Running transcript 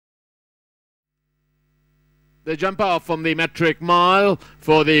They jump off from the metric mile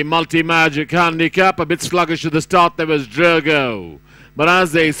for the Multimagic Handicap. A bit sluggish at the start, there was Drogo. But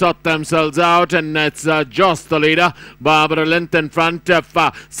as they sort themselves out, and it's Joss the leader, Barbara length in front of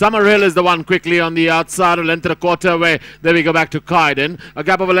Summerhill is the one quickly on the outside, a length and a quarter away. There we go back to CAIDEN. A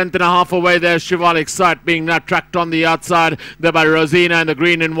gap of a length and a half away there, Shivalik Sight being tracked on the outside there by Rosina in the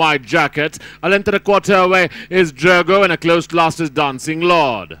green and white jacket. A length and a quarter away is Drogo, and a close last is Dancing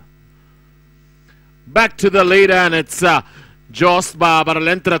Lord. Back to the leader, and it's Joss by about a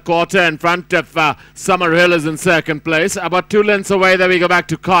length and a quarter in front of Summerhill is in second place. About 2 lengths away, there we go back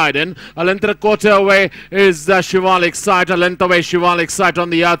to CAIDEN. A length and a quarter away is Shivalik Sight. A length away, Shivalik Sight on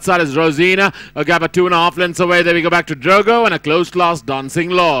the outside is Rosina. A gap of 2.5 lengths away, there we go back to Drogo, and a close last, Dancing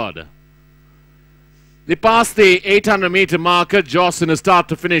Lord. They passed the 800-meter marker. Joss in a start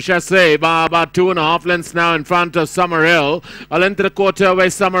to finish essay by about 2.5 lengths now in front of Summerhill. A length and a quarter away,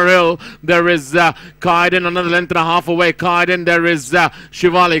 Summerhill. There is CAIDEN, another length and a half away, CAIDEN. There is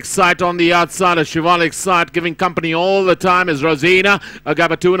Shivalik Sight on the outside of Shivalik Sight. Giving company all the time is Rosina. A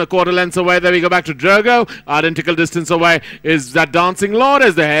gap of 2.25 lengths away. There we go back to Drogo. Identical distance away is that Dancing Lord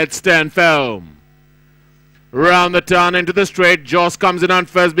as the heads turn foam. Round the turn into the straight, Joss comes in on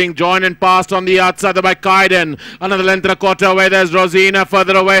first, being joined and passed on the outside by CAIDEN. Another length and a quarter away, there's Rosina.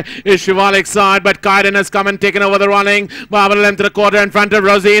 Further away is Shivalik Sight, but CAIDEN has come and taken over the running. About a length and a quarter in front of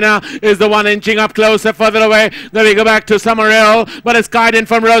Rosina is the one inching up closer. Further away, there we go back to Summerhill, but it's CAIDEN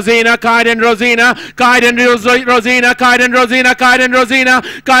from Rosina. CAIDEN, Rosina, CAIDEN, Rosina, CAIDEN, Rosina, CAIDEN, Rosina,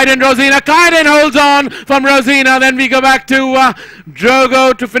 CAIDEN, Rosina. CAIDEN holds on from Rosina. Then we go back to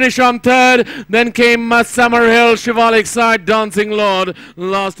Drogo to finish on third. Then came Summerhill, Shivalik Sight, Dancing Lord.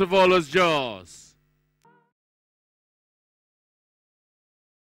 Last of all was Joss.